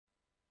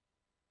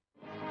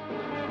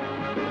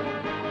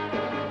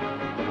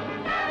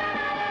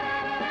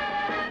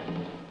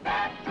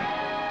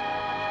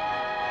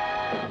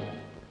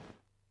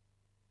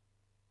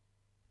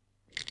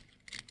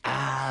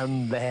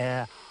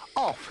they're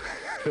off.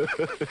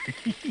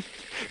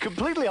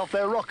 Completely off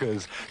their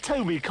rockers.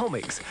 Tomy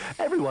Comics.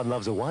 Everyone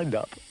loves a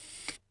wind-up.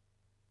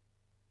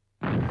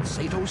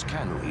 Sato's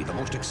Cannery, the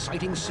most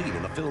exciting scene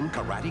in the film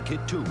Karate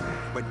Kid 2,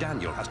 where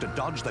Daniel has to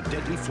dodge the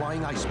deadly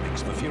flying ice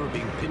pigs for fear of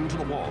being pinned to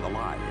the wall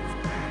alive.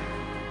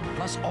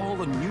 Plus all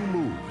the new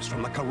moves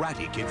from the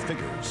Karate Kid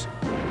figures.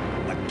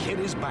 The Kid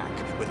is back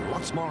with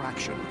lots more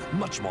action,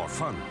 much more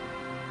fun.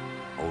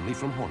 Only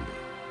from Hornby.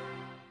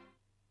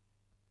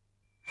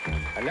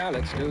 And now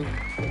let's do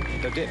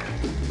the dip.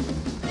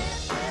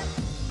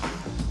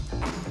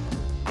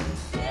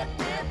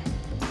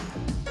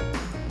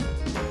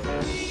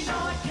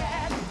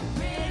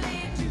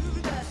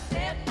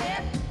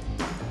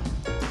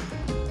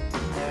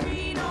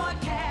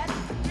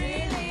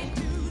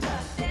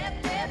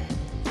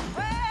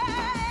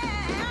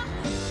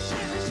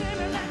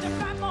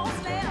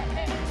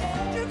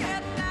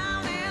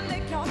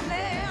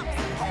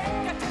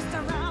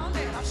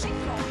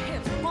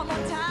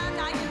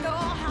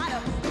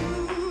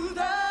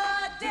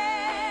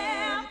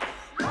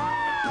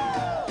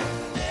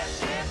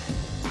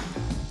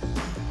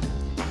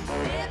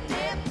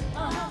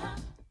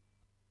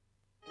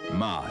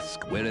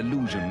 Mask, where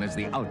illusion is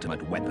the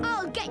ultimate weapon.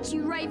 I'll get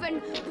you,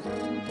 Raven.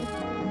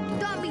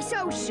 Don't be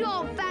so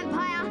sure,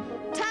 vampire.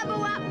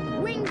 Turbo up,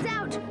 wings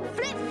out,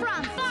 flip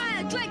front.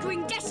 Fire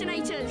glittering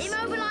detonators.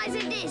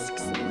 Immobilizer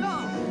discs.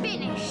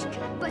 Finished,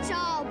 but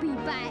I'll be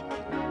back.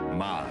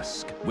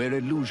 Mask, where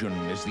illusion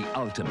is the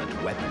ultimate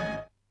weapon.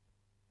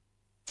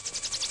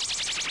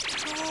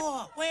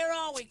 Oh, where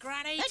are we,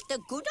 Granny? At the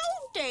good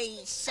old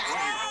days, son.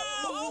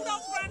 Hold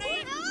on,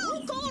 Granny.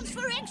 Oh, gone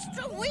for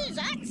extra whiz,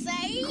 I'd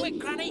say. Quick,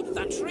 Granny,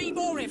 the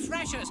TVAM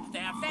refreshers.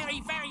 They're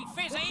very, very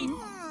fizzy.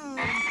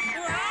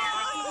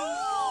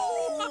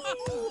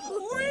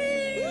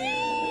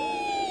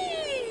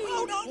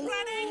 Hold on,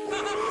 Granny.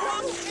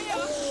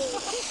 Here.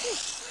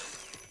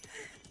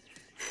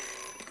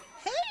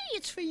 Hey,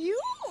 it's for you.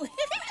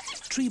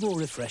 TVAM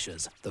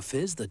refreshers, the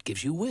fizz that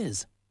gives you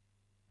whiz.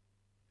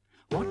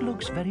 What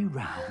looks very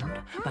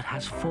round, but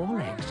has 4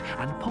 legs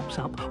and pops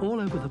up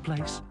all over the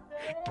place?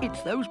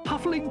 It's those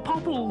puffling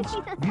popples,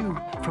 new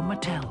from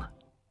Mattel.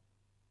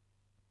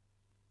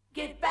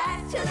 Get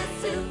back to the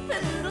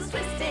Super Noodles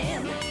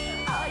twisting,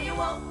 or you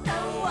won't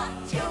know what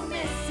you're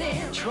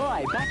missing.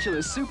 Try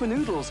Bachelor's Super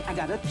Noodles and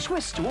add a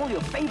twist to all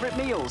your favourite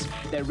meals.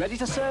 They're ready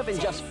to serve in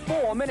just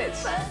 4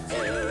 minutes.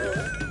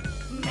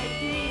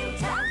 Make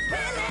mealtimes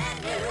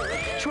brand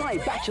new. Try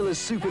Bachelor's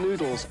Super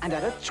Noodles and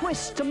add a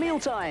twist to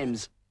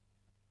mealtimes.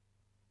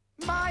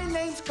 My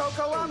name's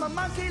Coco, I'm a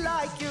monkey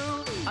like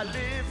you. I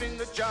live in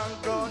the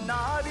jungle,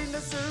 not in the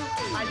zoo.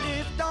 I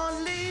lived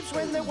on leaves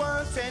when there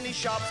weren't any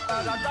shops,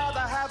 but I'd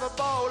rather have a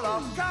bowl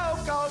of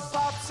Cocoa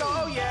Pops,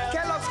 oh yeah.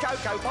 Kellogg's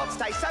Cocoa Pops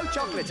taste so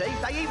chocolatey,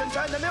 they even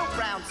turn the milk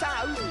brown, so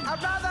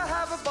I'd rather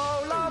have a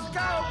bowl of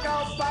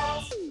Cocoa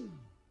Pops.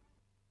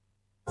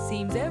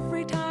 Seems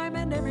every time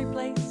and every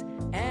place,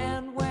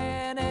 and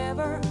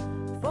whenever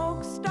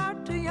folks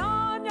start to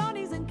yawn,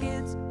 yawnies and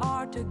kids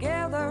are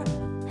together.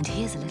 And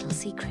here's a little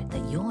secret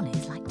that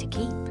yawnies like to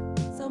keep.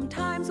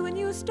 Sometimes when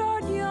you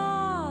start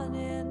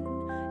yawning,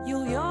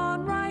 you'll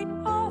yawn right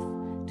off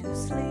to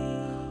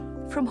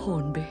sleep. From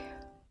Hornby.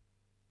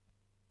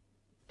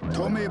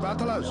 Tomy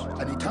Battlers,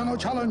 an eternal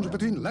challenge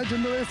between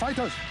legendary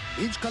fighters.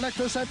 Each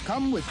collector set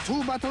come with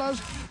 2 battlers,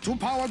 2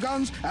 power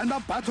guns, and a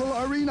battle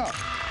arena.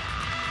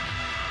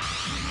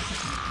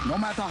 No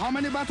matter how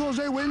many battles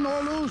they win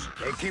or lose,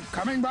 they keep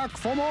coming back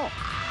for more.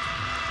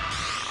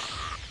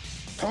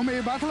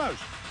 Tomy Battlers,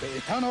 the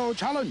eternal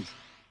challenge.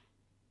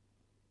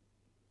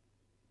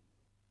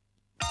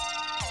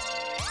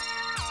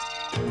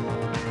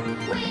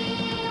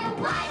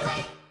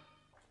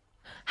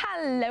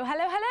 Hello,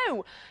 hello,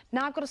 hello.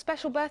 Now I've got a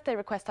special birthday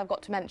request I've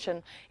got to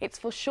mention. It's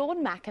for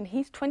Sean Mack and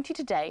he's 20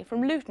 today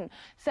from Luton.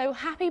 So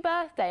happy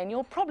birthday, and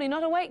you're probably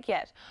not awake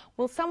yet.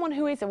 Well, someone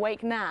who is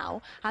awake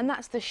now, and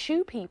that's the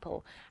Shoe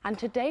People. And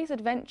today's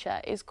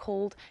adventure is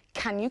called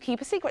Can You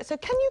Keep a Secret? So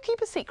can you keep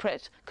a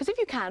secret? Because if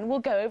you can, we'll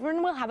go over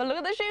and we'll have a look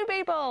at the Shoe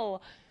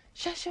People.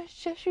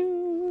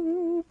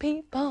 Shoe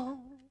People.